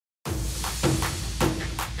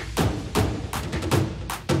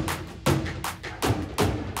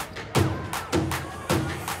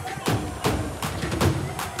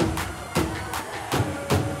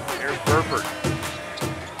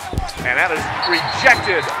that is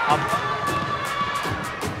rejected.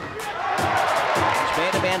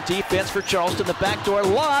 Man-to-man defense for Charleston, the backdoor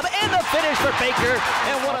lob, and the finish for Baker.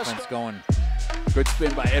 And what offense going. Good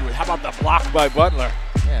spin by Edwards. How about the block by Butler?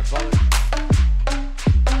 Yeah, Butler.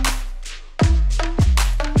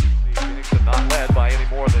 Phoenix are not led by any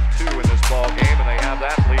more than 2 in this ball game, and they have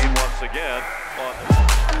that lead once again.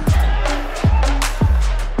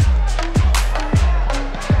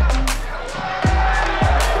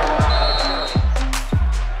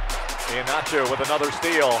 Iheanacho with another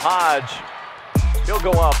steal. Hodge. He'll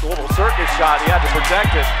go up. A little circus shot. He had to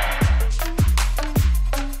protect it.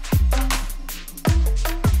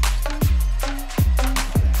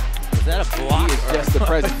 Is that a block? He is just the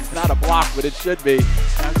presence. It's not a block, but it should be.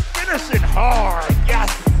 Finishing hard. Yes.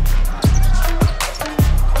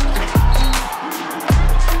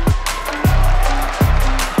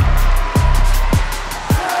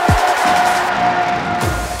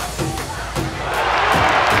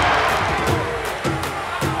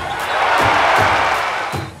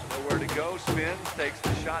 Takes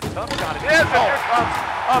the shot, tough shot, it is, and here comes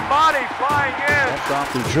Amani flying in. Left off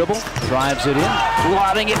the dribble, drives it in,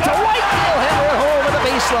 lobbing it to White. He'll hammer it home at the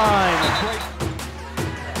baseline.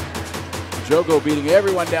 Jogo beating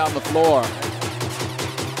everyone down the floor.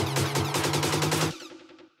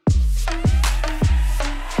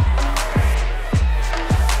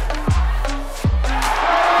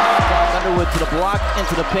 Underwood to the block,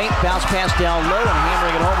 into the paint, bounce pass down low, and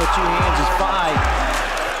hammering it home with 2 hands is 5.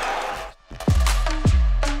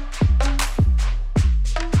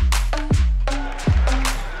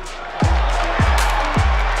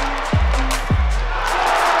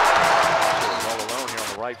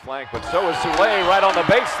 Right flank, but so is Soulé right on the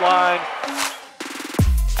baseline.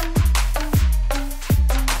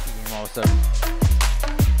 All of a sudden.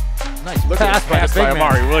 Nice Look pass at the pass by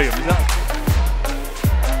Amari Williams.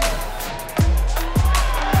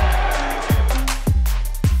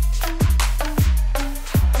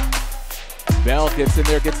 Bell gets in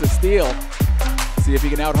there, gets a steal. See if he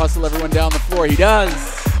can out-hustle everyone down the floor. He does.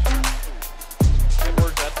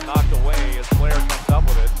 Edwards, that's knocked away as Blair comes up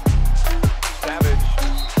with it.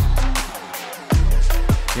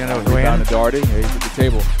 You know, the way on the Darty. Yeah, he's at the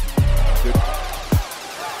table. Good.